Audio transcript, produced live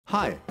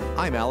Hi,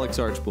 I'm Alex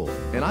Archbold,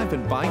 and I've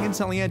been buying and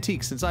selling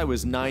antiques since I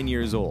was 9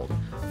 years old.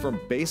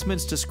 From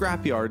basements to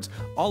scrapyards,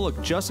 I'll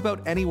look just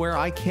about anywhere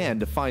I can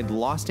to find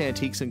lost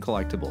antiques and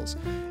collectibles.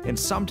 And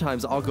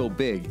sometimes I'll go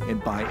big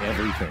and buy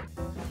everything.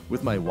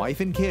 With my wife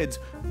and kids,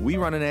 we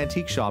run an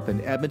antique shop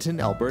in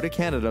Edmonton, Alberta,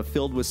 Canada,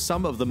 filled with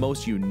some of the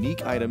most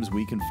unique items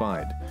we can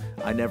find.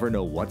 I never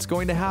know what's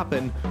going to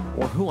happen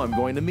or who I'm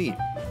going to meet.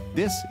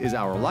 This is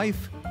our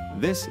life,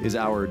 this is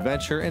our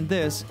adventure, and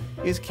this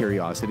is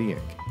Curiosity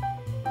Inc.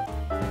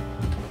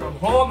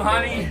 Home,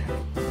 honey.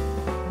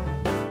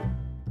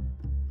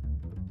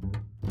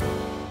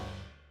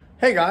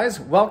 Hey guys,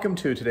 welcome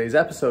to today's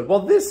episode.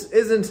 Well, this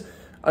isn't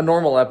a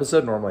normal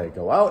episode. Normally I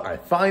go out, I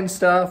find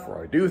stuff,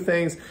 or I do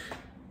things.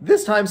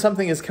 This time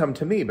something has come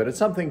to me, but it's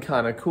something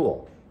kind of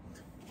cool.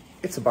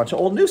 It's a bunch of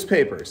old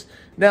newspapers.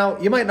 Now,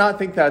 you might not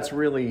think that's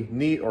really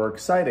neat or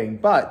exciting,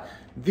 but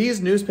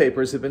these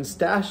newspapers have been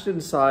stashed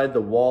inside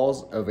the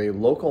walls of a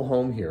local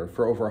home here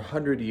for over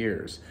 100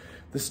 years.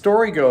 The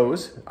story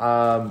goes,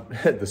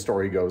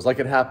 like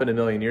it happened a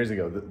million years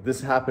ago.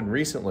 This happened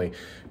recently.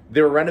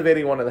 They were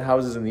renovating one of the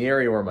houses in the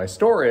area where my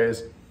store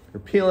is. They're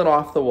peeling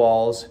off the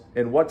walls,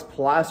 and what's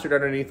plastered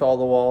underneath all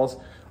the walls?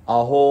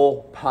 A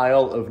whole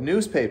pile of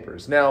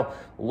newspapers. Now,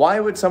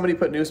 why would somebody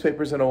put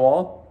newspapers in a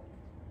wall?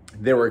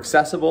 They were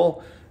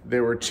accessible,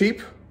 they were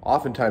cheap,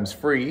 oftentimes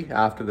free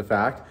after the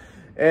fact,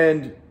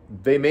 and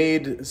they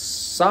made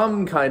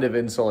some kind of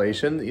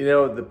insulation. You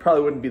know, that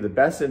probably wouldn't be the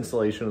best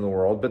insulation in the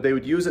world, but they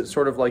would use it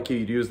sort of like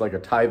you'd use like a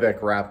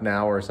Tyvek wrap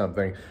now or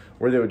something,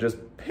 where they would just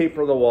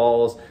paper the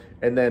walls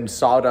and then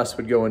sawdust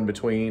would go in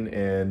between,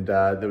 and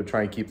they would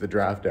try and keep the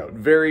draft out.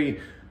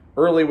 Very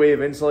early way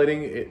of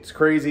insulating. It's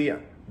crazy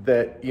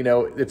that, you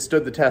know, it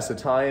stood the test of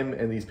time,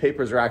 and these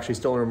papers are actually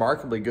still in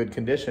remarkably good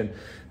condition.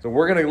 So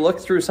we're gonna look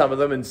through some of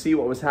them and see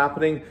what was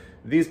happening.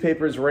 These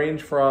papers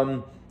range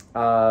from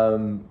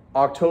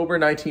October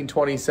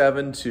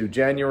 1927 to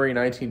January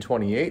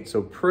 1928,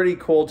 so pretty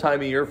cold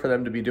time of year for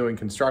them to be doing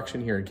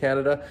construction here in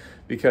Canada,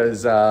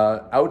 because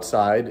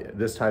outside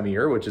this time of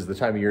year, which is the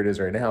time of year it is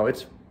right now,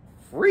 it's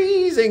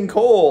freezing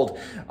cold.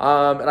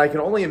 And I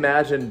can only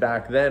imagine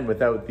back then,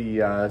 without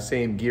the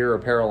same gear,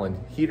 apparel, and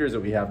heaters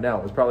that we have now,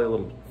 it was probably a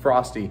little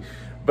frosty.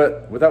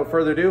 But without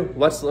further ado,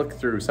 let's look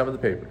through some of the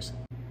papers.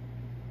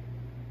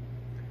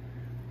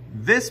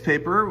 This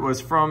paper was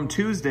from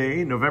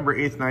Tuesday, November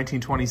 8th,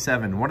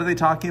 1927. What are they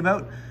talking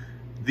about?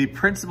 The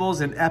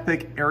principals in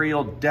epic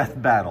aerial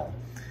death battle.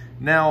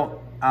 Now,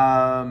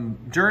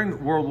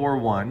 during World War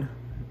I,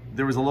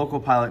 there was a local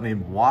pilot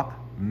named Wap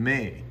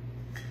May,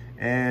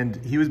 and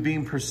he was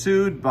being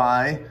pursued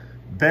by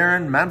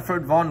Baron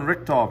Manfred von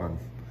Richthofen.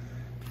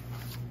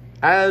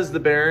 As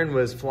the Baron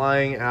was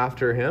flying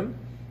after him,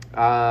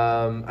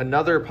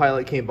 another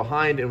pilot came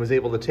behind and was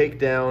able to take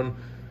down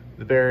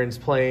the Baron's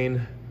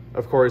plane.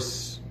 Of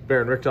course,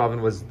 Baron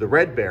Richthofen was the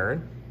Red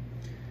Baron,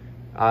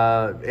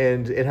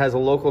 and it has a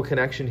local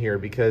connection here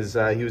because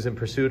he was in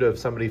pursuit of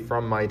somebody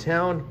from my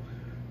town,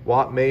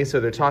 Wap May, so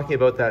they're talking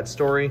about that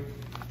story,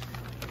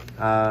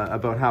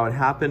 about how it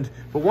happened.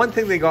 But one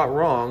thing they got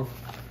wrong,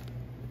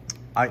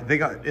 they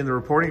got in the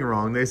reporting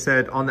wrong. They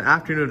said on the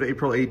afternoon of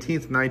April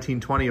 18th,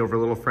 1920, over a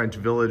little French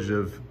village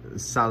of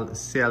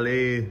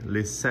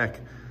Salé-les-Sec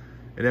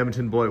in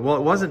Edmonton, Boyd. Well,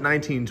 it wasn't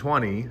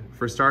 1920,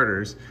 for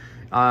starters,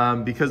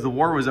 because the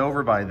war was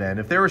over by then.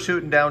 If they were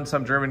shooting down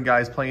some German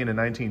guy's plane in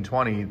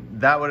 1920,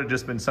 that would have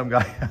just been some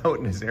guy out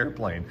in his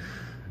airplane.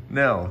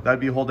 No, that'd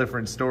be a whole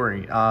different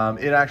story.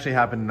 It actually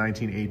happened in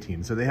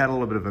 1918, so they had a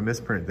little bit of a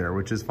misprint there,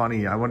 which is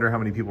funny. I wonder how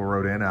many people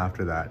wrote in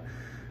after that.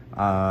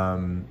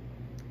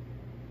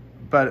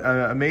 But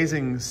an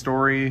amazing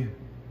story,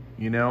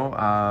 you know,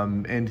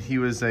 and he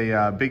was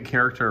a big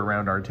character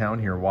around our town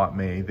here, Wap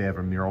May. They have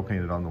a mural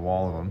painted on the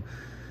wall of him.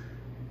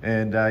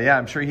 And yeah,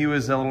 I'm sure he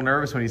was a little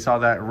nervous when he saw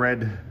that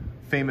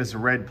famous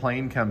red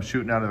plane come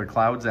shooting out of the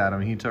clouds at him.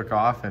 He took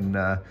off, and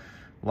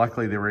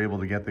luckily they were able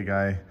to get the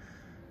guy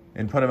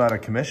and put him out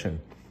of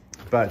commission.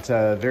 But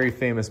very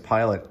famous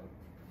pilot.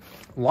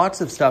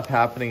 Lots of stuff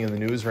happening in the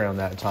news around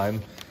that time.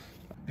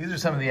 These are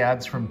some of the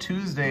ads from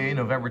Tuesday,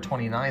 November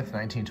 29th,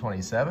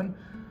 1927.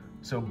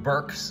 So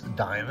Burke's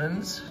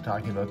Diamonds,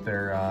 talking about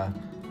their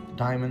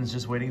diamonds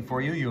just waiting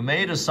for you. You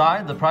may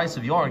decide the price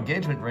of your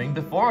engagement ring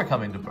before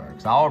coming to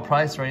Burke's. Our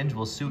price range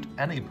will suit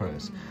any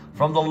purse.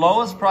 From the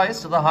lowest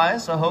price to the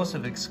highest, a host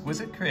of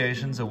exquisite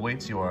creations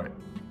awaits your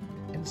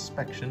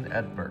inspection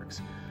at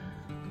Burke's.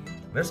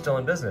 They're still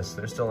in business.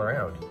 They're still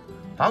around.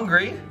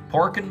 Hungry?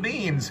 Pork and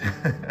beans.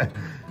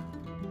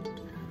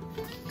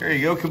 There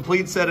you go,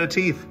 complete set of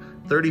teeth.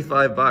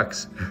 35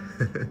 bucks.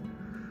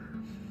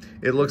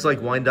 It looks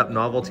like wind-up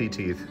novelty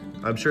teeth.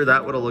 I'm sure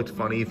that would have looked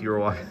funny if you were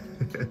watching.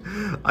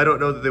 I don't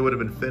know that they would have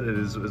been fitted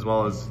as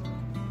well as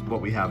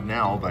what we have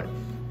now, but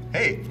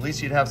hey, at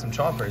least you'd have some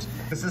choppers.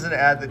 This is an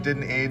ad that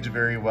didn't age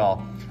very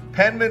well.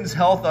 Penman's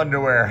Health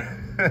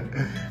Underwear.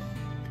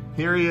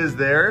 Here he is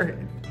there,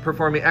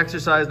 performing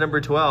exercise number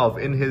 12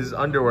 in his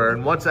underwear.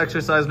 And what's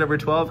exercise number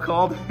 12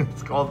 called?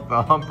 It's called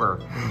the humper.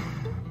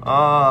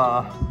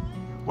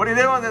 What are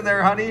you doing in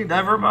there, honey?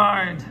 Never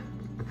mind.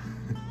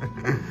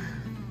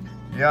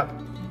 Yep.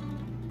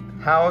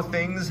 How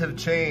things have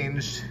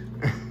changed.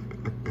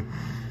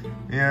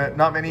 Yeah,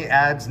 not many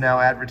ads now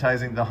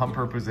advertising the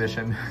humper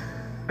position.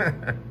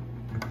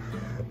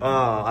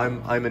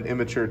 I'm an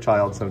immature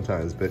child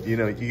sometimes, but you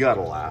know, you gotta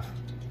laugh.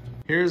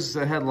 Here's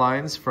the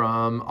headlines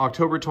from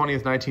October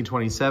 20th,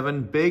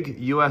 1927. Big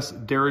U.S.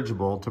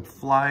 dirigible to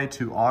fly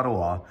to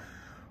Ottawa.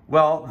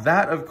 Well,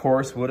 that of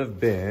course would have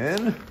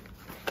been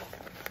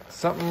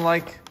something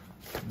like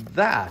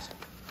that.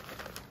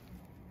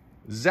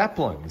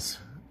 Zeppelins.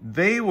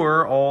 They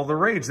were all the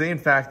rage. They in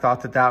fact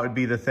thought that that would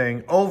be the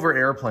thing over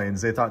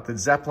airplanes. They thought that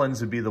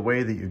Zeppelins would be the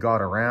way that you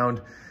got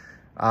around.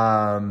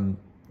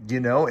 You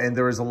know, and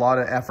there was a lot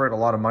of effort, a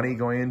lot of money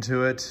going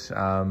into it.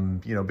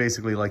 You know,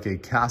 basically like a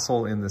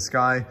castle in the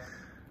sky.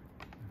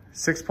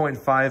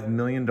 $6.5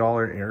 million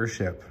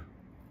airship.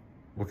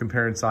 We'll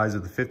compare in size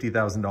with the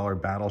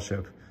 $50,000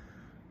 battleship,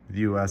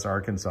 the USS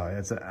Arkansas.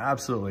 It's an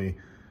absolutely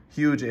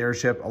huge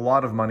airship, a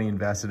lot of money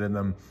invested in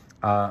them.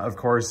 Of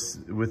course,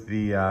 with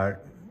the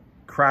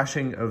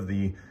crashing of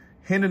the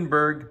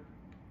Hindenburg,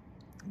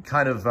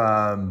 kind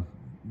of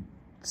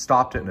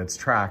stopped it in its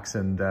tracks,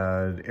 and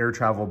air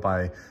travel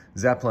by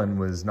Zeppelin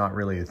was not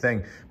really a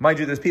thing. Mind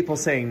you, there's people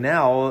saying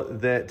now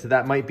that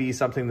that might be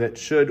something that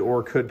should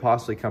or could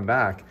possibly come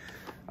back.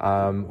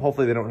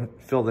 Hopefully they don't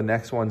fill the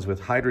next ones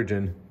with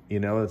hydrogen. You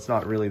know, it's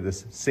not really the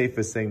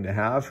safest thing to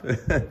have.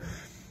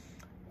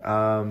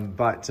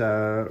 But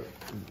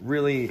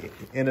really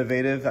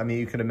innovative. I mean,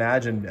 you can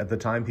imagine at the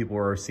time people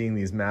were seeing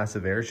these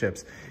massive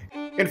airships.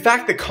 In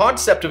fact, the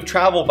concept of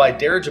travel by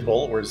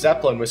dirigible, or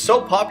Zeppelin, was so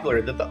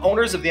popular that the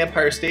owners of the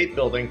Empire State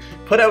Building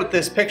put out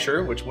this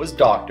picture, which was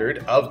doctored,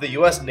 of the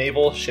US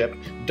naval ship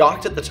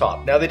docked at the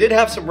top. Now, they did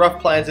have some rough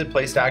plans in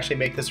place to actually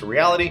make this a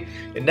reality.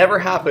 It never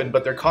happened,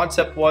 but their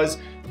concept was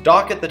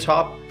dock at the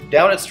top,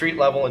 down at street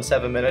level in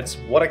 7 minutes.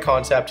 What a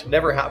concept.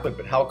 Never happened,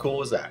 but how cool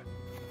was that?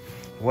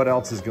 What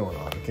else is going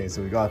on? Okay,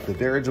 so we got the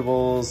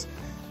dirigibles,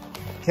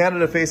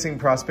 Canada facing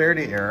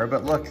prosperity era,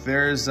 but look,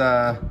 there's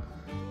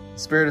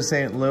Spirit of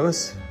St.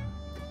 Louis.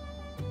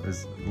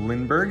 There's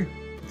Lindbergh.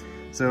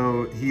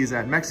 So he's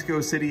at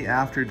Mexico City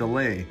after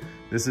delay.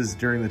 This is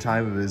during the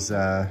time of his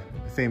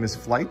famous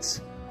flights,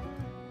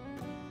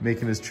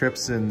 making his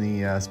trips in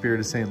the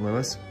Spirit of St.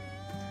 Louis.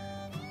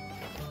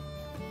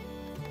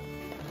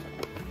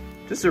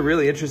 Just a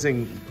really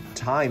interesting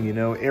time, you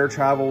know, air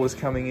travel was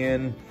coming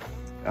in.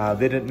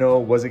 They didn't know,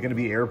 was it going to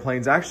be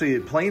airplanes? Actually,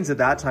 planes at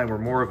that time were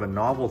more of a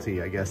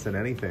novelty, I guess, than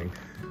anything,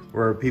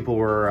 where people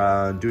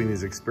were doing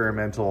these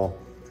experimental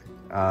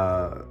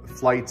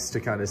flights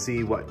to kind of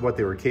see what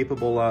they were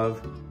capable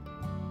of.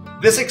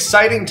 This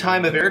exciting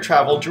time of air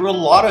travel drew a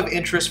lot of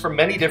interest from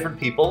many different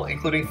people,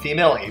 including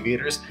female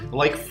aviators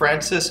like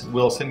Frances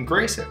Wilson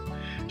Grayson.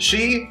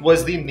 She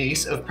was the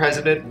niece of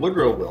President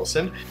Woodrow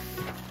Wilson.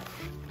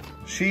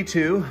 She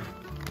too,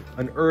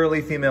 an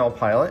early female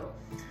pilot,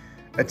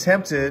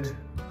 attempted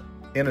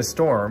in a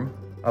storm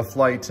a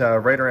flight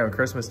right around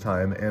Christmas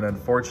time, and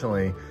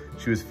unfortunately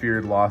she was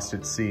feared lost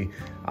at sea.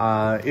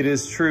 It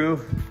is true,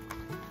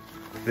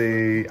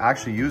 they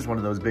actually used one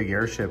of those big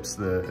airships,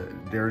 the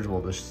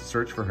dirigible, to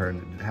search for her,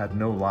 and had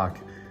no luck.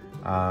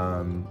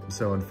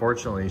 So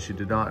unfortunately she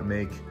did not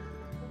make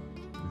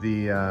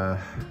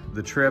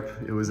the trip.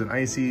 It was an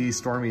icy,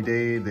 stormy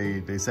day.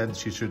 They said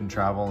she shouldn't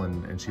travel,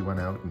 and she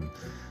went out and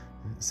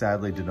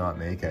sadly did not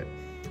make it.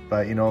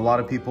 But you know, a lot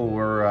of people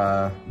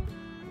were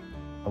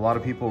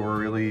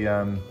really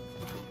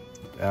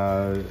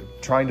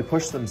trying to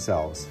push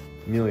themselves.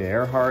 Amelia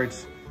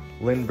Earhart,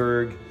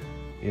 Lindbergh,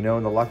 you know,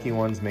 and the lucky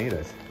ones made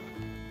it.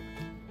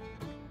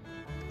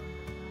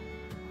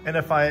 And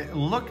if I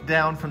look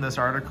down from this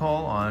article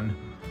on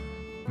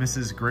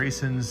Mrs.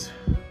 Grayson's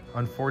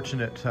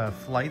unfortunate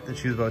flight that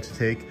she was about to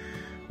take,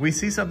 we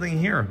see something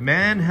here.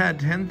 Man had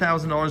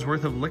 $10,000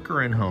 worth of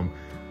liquor in home.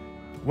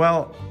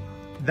 Well,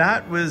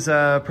 that was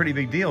a pretty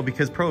big deal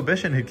because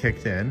Prohibition had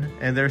kicked in,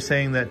 and they're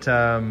saying that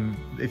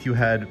if you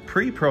had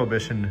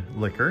pre-Prohibition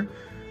liquor,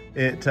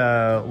 it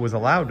was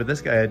allowed, but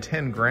this guy had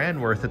 10 grand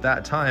worth at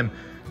that time.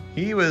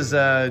 He was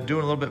doing a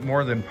little bit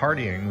more than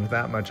partying with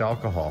that much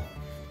alcohol.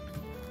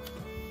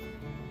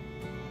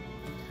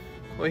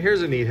 Well,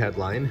 here's a neat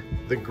headline.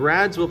 The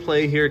Grads will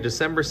play here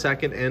December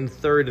 2nd and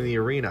 3rd in the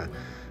arena.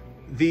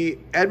 The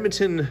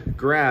Edmonton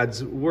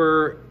Grads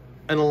were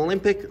an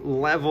Olympic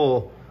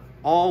level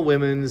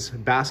all-women's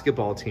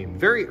basketball team.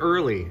 Very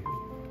early,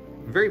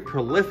 very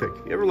prolific.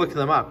 You ever look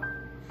them up?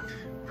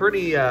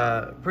 Pretty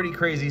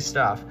crazy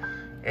stuff.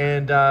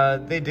 And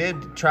they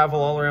did travel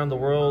all around the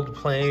world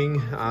playing. You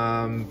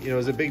know, it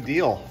was a big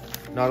deal.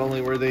 Not only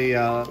were they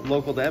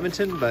local to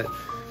Edmonton, but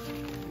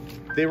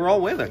they were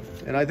all women.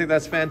 And I think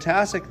that's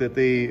fantastic that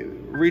they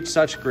reached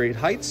such great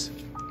heights.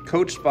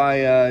 Coached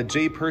by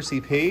J.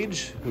 Percy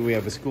Page, who we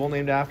have a school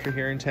named after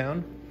here in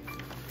town.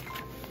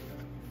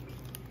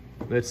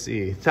 Let's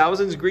see.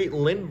 Thousands greet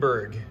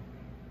Lindbergh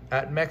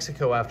at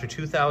Mexico after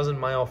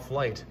 2,000-mile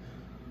flight.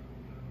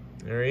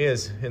 There he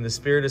is in the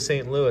Spirit of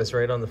St. Louis,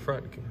 right on the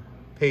front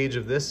page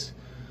of this.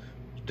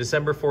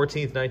 December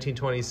 14th,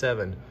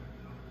 1927.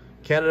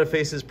 Canada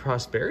faces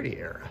prosperity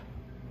era.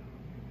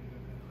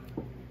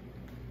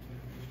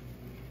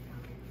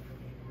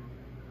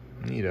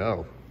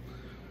 Neato.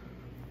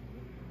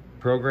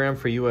 Program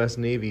for U.S.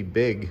 Navy,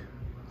 big.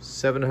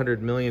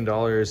 $700 million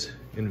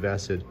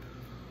invested.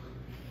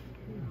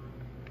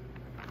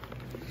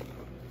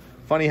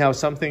 Funny how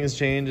some things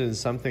change and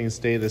some things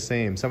stay the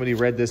same. Somebody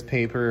read this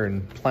paper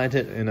and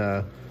planted it in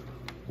a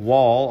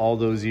wall all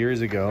those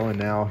years ago, and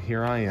now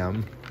here I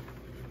am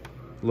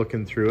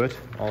looking through it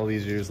all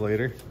these years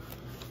later.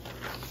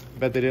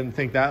 Bet they didn't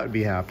think that would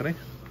be happening.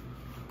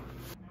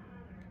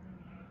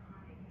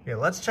 Okay,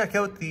 let's check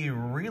out the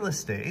real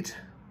estate.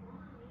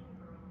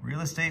 Real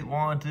estate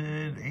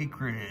wanted,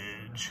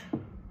 acreage.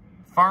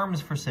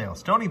 Farms for sale,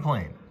 Stony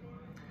Plain.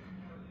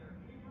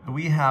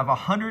 We have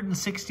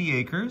 160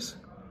 acres,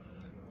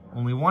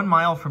 only 1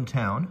 mile from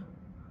town.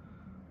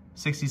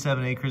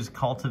 67 acres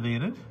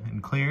cultivated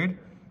and cleared.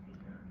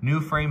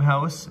 New frame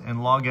house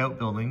and log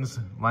outbuildings,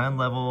 land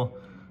level,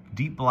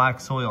 deep black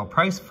soil.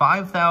 Price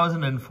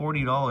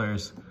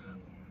 $5,040.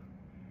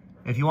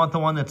 If you want the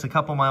one that's a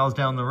couple miles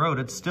down the road,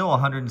 it's still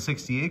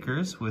 160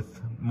 acres with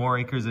more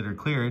acres that are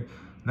cleared,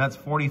 and that's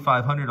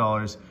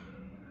 $4,500.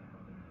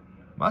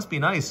 Must be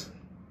nice.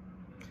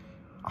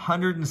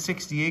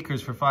 160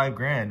 acres for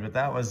 $5,000, but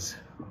that was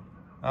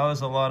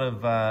a lot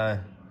of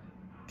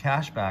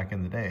cash back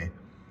in the day.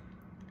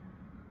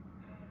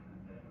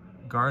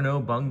 Garneau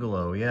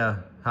Bungalow, yeah.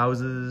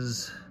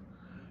 Houses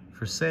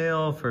for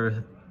sale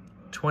for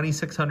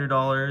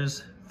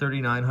 $2,600,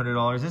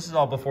 $3,900. This is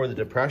all before the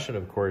Depression,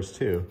 of course,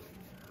 too.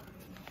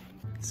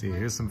 Let's see,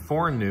 here's some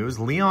foreign news.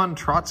 Leon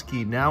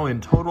Trotsky, now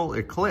in total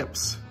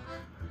eclipse,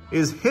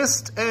 is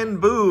hissed and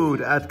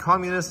booed at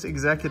Communist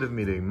Executive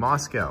Meeting,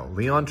 Moscow.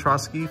 Leon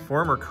Trotsky,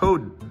 former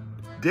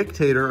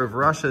co-dictator of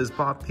Russia's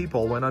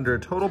people, went under a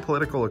total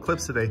political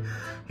eclipse today.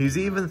 He's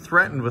even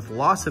threatened with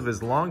loss of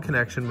his long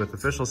connection with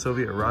official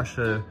Soviet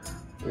Russia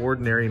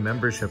ordinary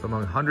membership,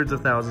 among hundreds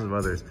of thousands of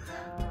others.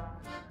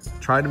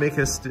 Trying to make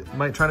a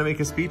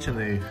speech, and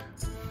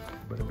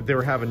they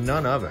were having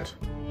none of it.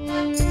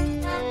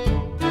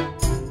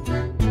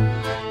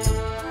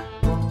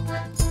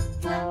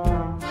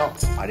 Oh,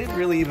 I didn't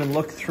really even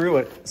look through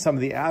it. Some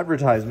of the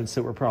advertisements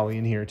that were probably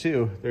in here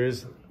too.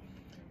 There's,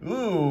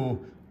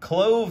 ooh,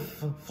 clove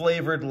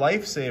flavored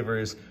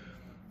Lifesavers.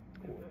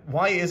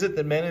 Why is it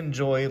that men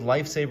enjoy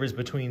Lifesavers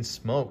between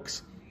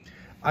smokes?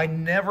 I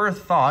never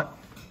thought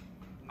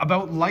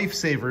about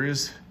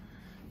Lifesavers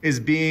as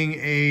being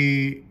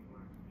a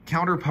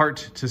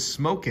counterpart to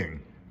smoking.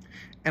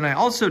 And I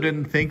also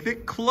didn't think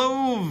that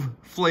clove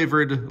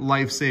flavored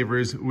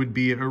Lifesavers would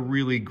be a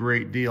really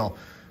great deal.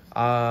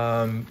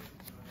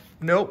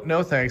 Nope,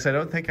 no thanks. I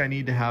don't think I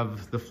need to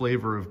have the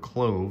flavor of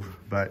clove,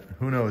 but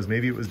who knows,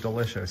 maybe it was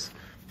delicious.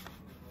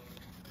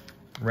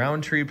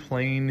 Roundtree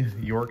Plain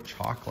York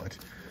Chocolate.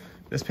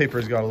 This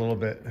paper's got a little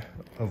bit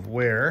of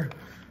wear.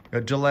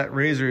 Got Gillette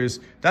razors.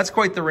 That's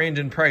quite the range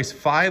in price.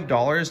 $5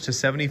 to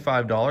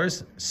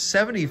 $75.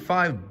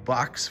 75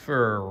 bucks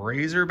for a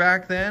razor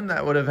back then?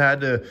 That would have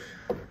had to,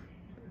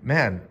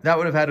 man, that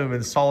would have had to have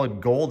been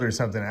solid gold or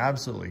something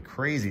absolutely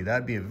crazy.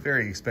 That'd be a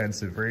very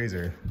expensive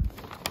razor.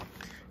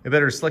 You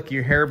better slick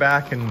your hair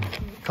back and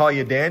call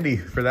you dandy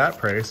for that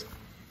price.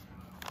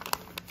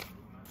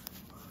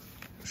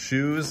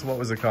 Shoes, what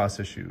was the cost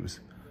of shoes?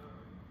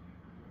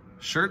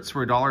 Shirts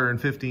were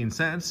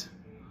 $1.15.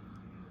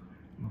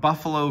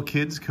 Buffalo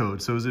kids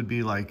coats, those would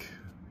be like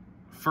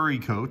furry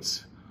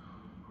coats.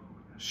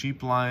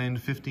 Sheep lined,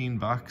 15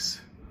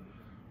 bucks.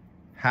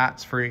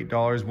 Hats for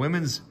 $8.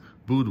 Women's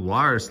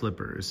boudoir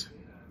slippers,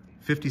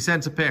 50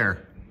 cents a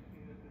pair.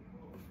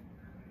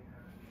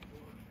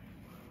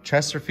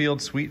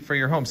 Chesterfield suite for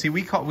your home. See,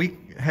 we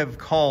have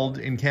called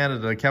in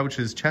Canada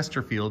couches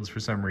Chesterfields for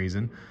some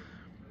reason.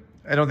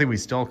 I don't think we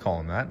still call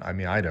them that. I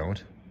mean, I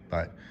don't,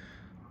 but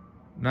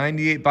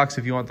 98 bucks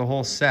if you want the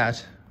whole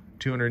set,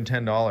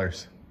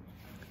 $210.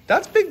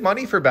 That's big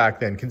money for back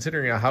then,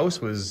 considering a house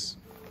was,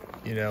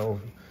 you know,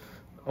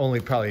 only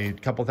probably a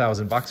couple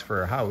 $1,000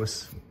 for a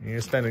house.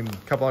 You're spending a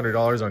couple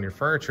 $100 on your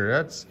furniture.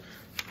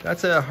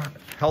 That's a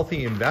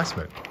healthy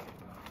investment.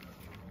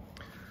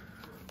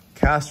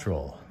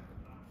 Castrol.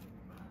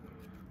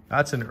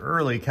 That's an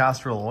early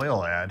Castrol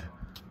oil ad.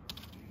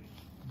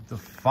 The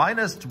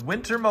finest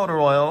winter motor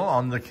oil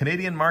on the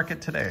Canadian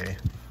market today.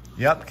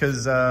 Yep,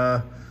 because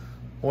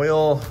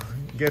oil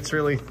gets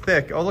really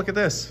thick. Oh, look at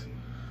this.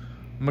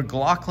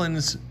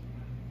 McLaughlin's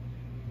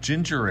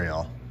ginger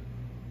ale.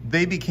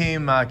 They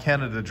became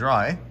Canada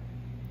Dry.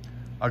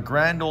 A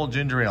grand old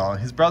ginger ale.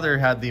 His brother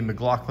had the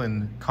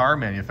McLaughlin car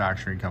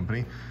manufacturing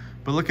company.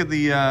 But look at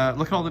the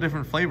look at all the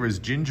different flavors.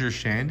 Ginger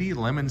shandy,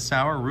 lemon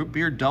sour, root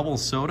beer, double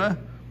soda.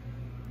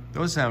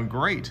 Those sound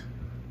great.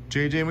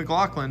 J.J.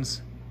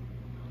 McLaughlin's.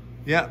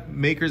 Yeah,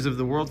 makers of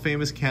the world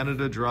famous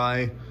Canada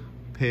Dry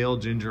Pale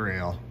Ginger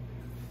Ale.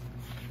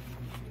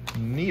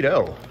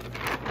 Neato.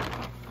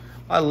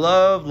 I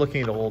love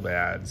looking at old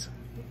ads.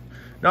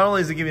 Not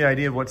only does it give you an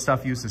idea of what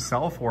stuff used to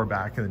sell for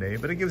back in the day,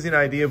 but it gives you an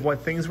idea of what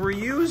things were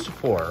used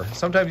for.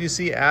 Sometimes you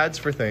see ads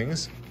for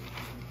things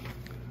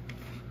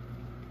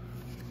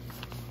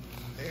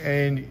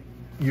and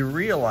you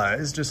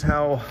realize just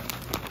how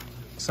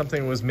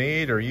something was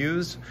made or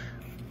used.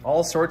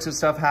 all sorts of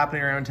stuff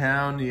happening around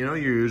town. You know,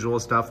 your usual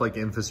stuff like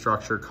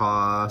infrastructure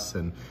costs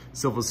and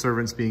civil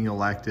servants being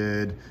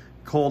elected,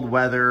 cold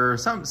weather.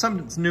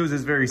 Some news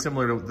is very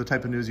similar to the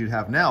type of news you'd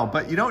have now,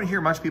 but you don't hear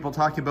much people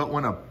talking about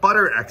when a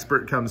butter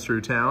expert comes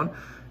through town.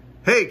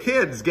 Hey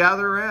kids,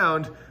 gather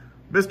around.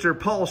 Mr.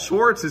 Paul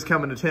Schwartz is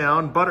coming to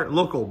town,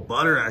 local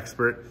butter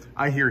expert.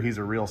 I hear he's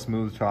a real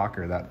smooth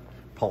talker, that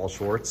Paul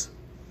Schwartz.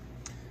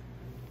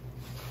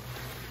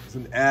 It's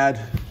an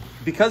ad.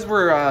 Because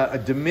we're a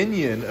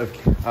dominion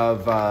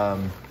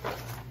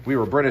we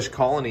were a British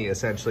colony,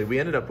 essentially, we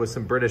ended up with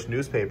some British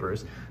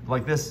newspapers,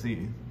 like this, the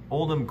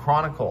Oldham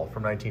Chronicle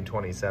from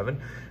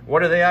 1927.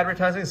 What are they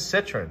advertising?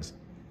 Citroens.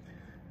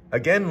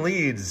 Again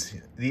leads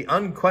the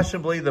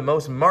unquestionably the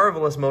most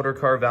marvelous motor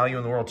car value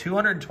in the world,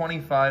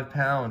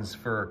 £225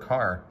 for a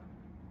car.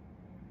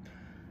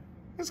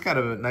 That's kind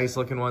of a nice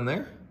looking one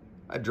there.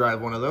 I'd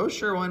drive one of those,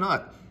 sure, why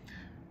not?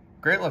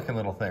 Great looking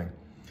little thing.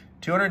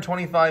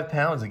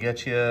 £225 to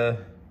get you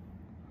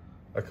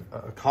a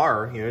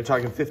car. You know, you're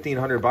talking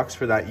 $1,500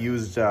 for that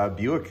used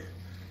Buick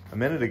a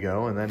minute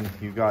ago, and then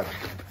you got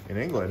in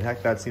England.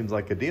 Heck, that seems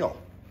like a deal.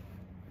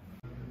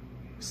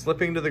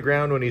 Slipping to the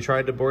ground when he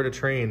tried to board a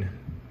train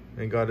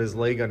and got his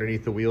leg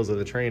underneath the wheels of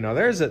the train. Now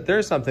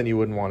there's something you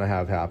wouldn't want to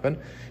have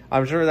happen.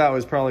 I'm sure that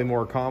was probably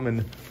more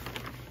common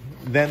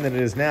then than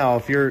it is now.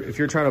 If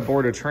you're trying to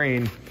board a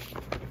train,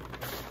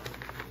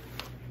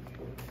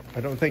 I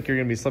don't think you're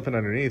going to be slipping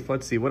underneath.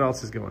 Let's see, what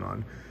else is going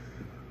on?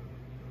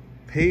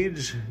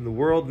 Page, the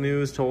world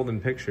news told in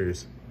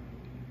pictures.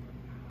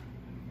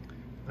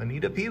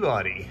 Anita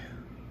Peabody.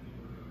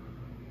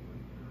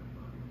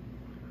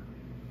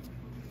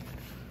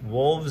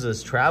 Wolves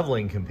as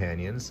traveling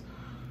companions.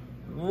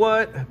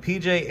 What?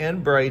 PJ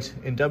Enbright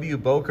and W.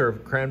 Boker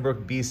of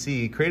Cranbrook,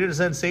 BC created a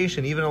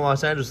sensation even in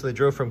Los Angeles when they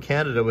drove from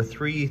Canada with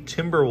 3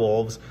 timber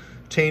wolves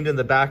chained in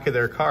the back of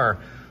their car.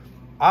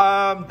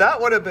 That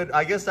would have been,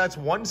 I guess that's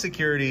one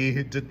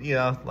security, you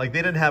know, like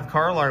they didn't have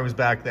car alarms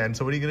back then.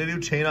 So what are you going to do?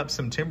 Chain up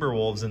some timber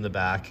wolves in the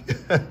back.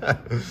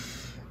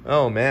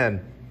 Oh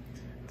man,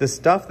 the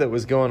stuff that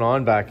was going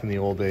on back in the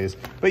old days.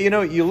 But you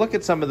know, you look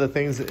at some of the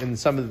things and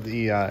some of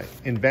the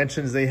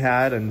inventions they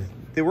had, and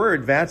they were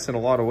advanced in a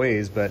lot of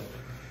ways, but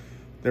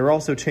they were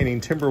also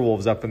chaining timber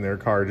wolves up in their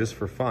car just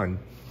for fun.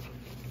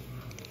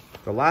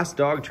 The last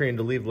dog train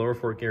to leave Lower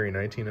Fort Garry,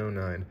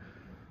 1909.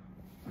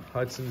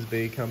 Hudson's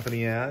Bay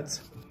Company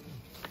ads.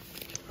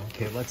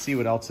 Okay, let's see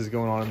what else is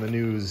going on in the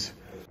news.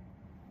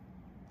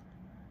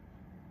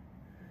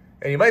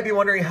 And you might be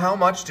wondering, how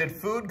much did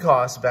food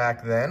cost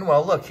back then?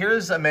 Well, look,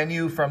 here's a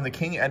menu from the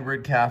King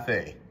Edward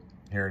Cafe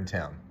here in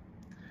town.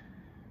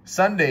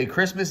 Sunday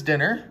Christmas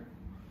dinner,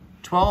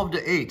 12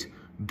 to 8.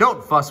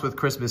 Don't fuss with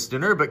Christmas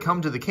dinner, but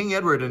come to the King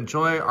Edward and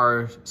enjoy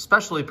our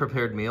specially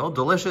prepared meal.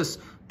 Delicious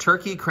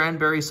turkey,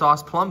 cranberry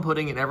sauce, plum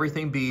pudding, and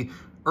everything. Be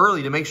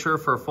early to make sure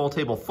for a full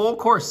table. Full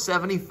course,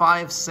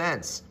 75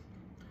 cents.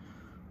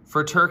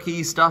 For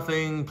turkey,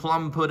 stuffing,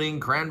 plum pudding,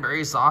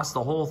 cranberry sauce,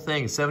 the whole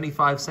thing,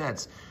 75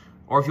 cents.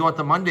 Or if you want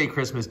the Monday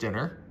Christmas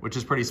dinner, which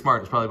is pretty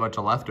smart, it's probably a bunch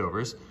of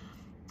leftovers, it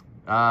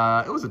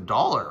was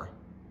 $1.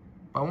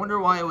 I wonder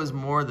why it was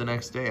more the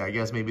next day. I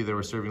guess maybe they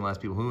were serving less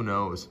people, who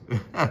knows?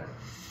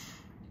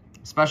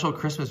 Special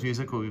Christmas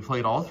music will be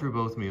played all through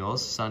both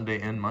meals, Sunday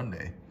and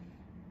Monday.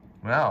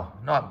 Wow,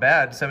 not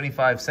bad,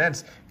 75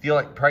 cents. Feel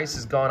like price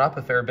has gone up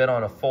a fair bit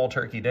on a full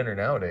turkey dinner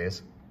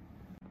nowadays.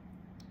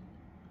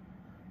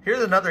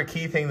 Here's another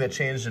key thing that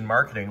changed in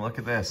marketing. Look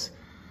at this.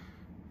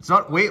 It's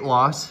not weight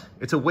loss,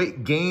 it's a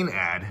weight gain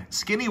ad.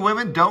 Skinny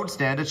women don't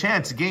stand a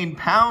chance. Gain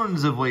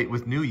pounds of weight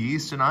with new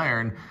yeast and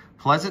iron.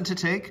 Pleasant to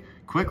take,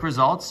 quick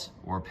results,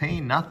 or pay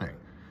nothing.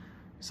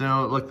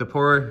 So look, the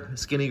poor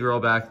skinny girl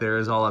back there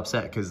is all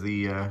upset because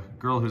the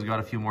girl who's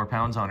got a few more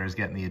pounds on her is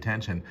getting the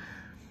attention.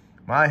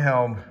 My,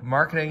 how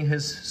marketing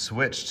has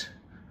switched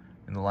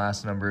in the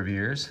last number of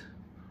years.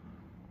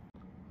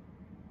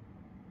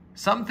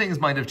 Some things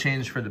might have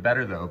changed for the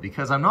better though,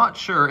 because I'm not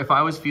sure if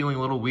I was feeling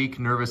a little weak,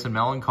 nervous, and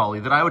melancholy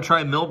that I would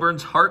try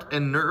Milburn's heart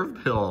and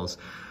nerve pills.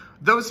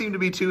 Those seem to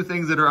be two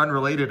things that are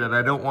unrelated, and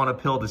I don't want a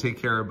pill to take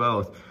care of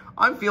both.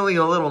 I'm feeling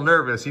a little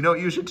nervous. You know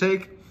what you should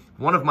take?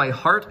 One of my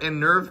heart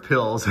and nerve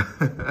pills.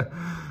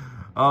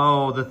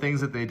 Oh, the things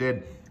that they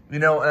did. You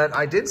know, and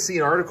I did see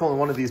an article in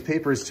one of these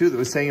papers too that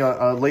was saying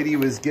a lady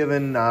was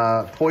given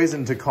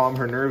poison to calm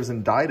her nerves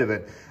and died of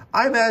it.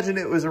 I imagine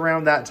it was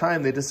around that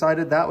time they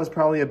decided that was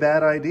probably a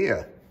bad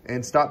idea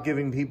and stopped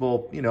giving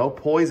people, you know,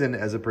 poison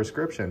as a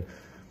prescription.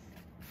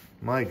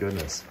 My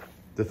goodness,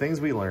 the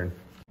things we learn.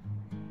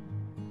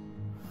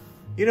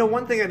 You know,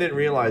 one thing I didn't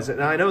realize,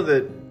 and I know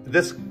that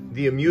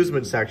the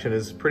amusement section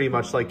is pretty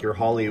much like your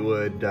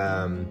Hollywood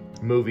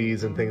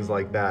movies and things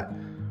like that.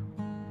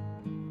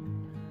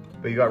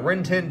 But you got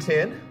Rin Tin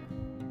Tin.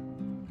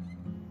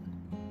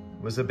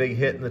 Was a big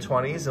hit in the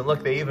 20s. And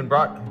look, they even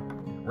brought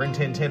Rin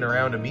Tin Tin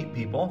around to meet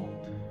people.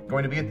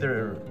 Going to be at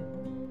the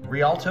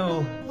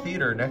Rialto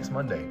Theater next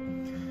Monday.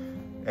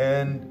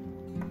 And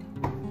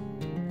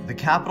the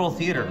Capitol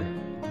Theater.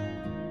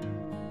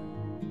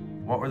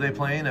 What were they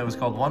playing? It was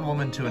called One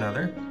Woman to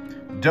Another.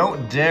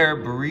 Don't dare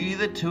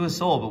breathe it to a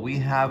soul, but we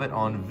have it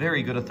on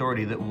very good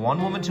authority that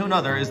One Woman to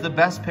Another is the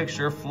best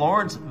picture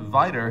Florence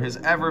Viter has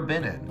ever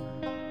been in.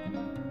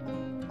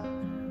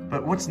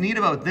 But what's neat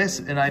about this,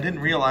 and I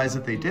didn't realize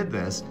that they did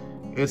this,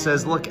 it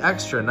says, look,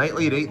 extra,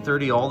 nightly at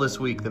 8:30 all this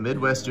week, the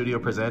Midwest Studio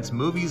presents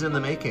Movies in the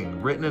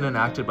Making, written and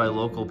enacted by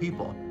local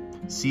people.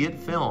 See it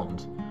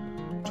filmed.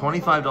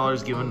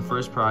 $25 given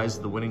first prize,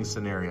 the winning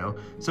scenario.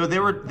 So they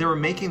were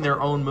making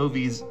their own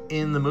movies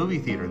in the movie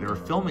theater. They were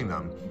filming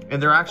them.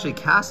 And they're actually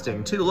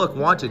casting too. Look,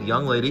 wanted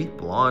young lady,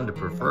 blonde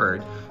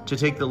preferred, to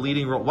take the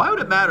leading role. Why would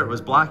it matter? It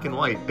was black and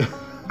white.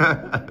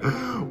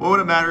 What would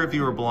it matter if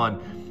you were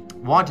blonde?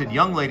 Wanted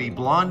young lady,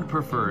 blonde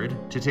preferred,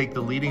 to take the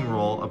leading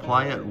role.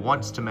 Apply at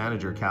once to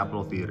manager,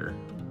 Capitol Theater.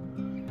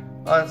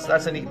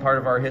 That's a neat part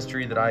of our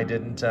history that I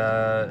didn't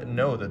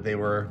know that they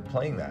were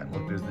playing that.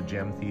 Look, there's the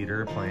Gem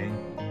Theater playing.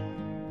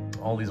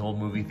 All these old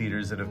movie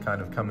theaters that have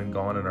kind of come and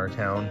gone in our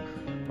town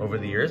over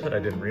the years, but I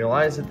didn't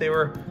realize that they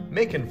were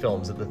making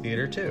films at the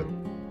theater too.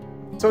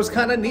 So it's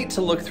kind of neat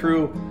to look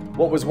through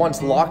what was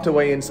once locked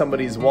away in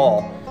somebody's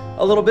wall.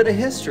 A little bit of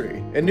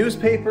history. And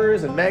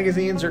newspapers and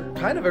magazines are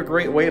kind of a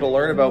great way to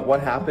learn about what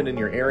happened in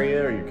your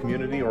area or your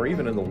community or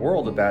even in the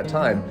world at that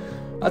time.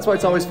 That's why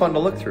it's always fun to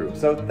look through.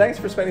 So thanks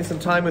for spending some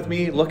time with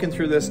me looking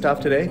through this stuff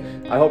today.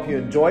 I hope you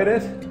enjoyed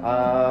it.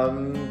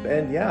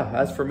 And yeah,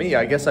 as for me,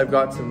 I guess I've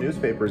got some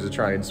newspapers to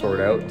try and sort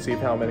out and see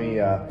how many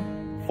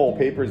full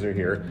papers are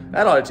here.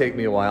 That ought to take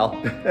me a while.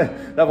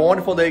 Have a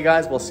wonderful day,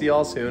 guys. We'll see you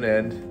all soon,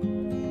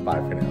 and bye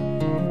for now.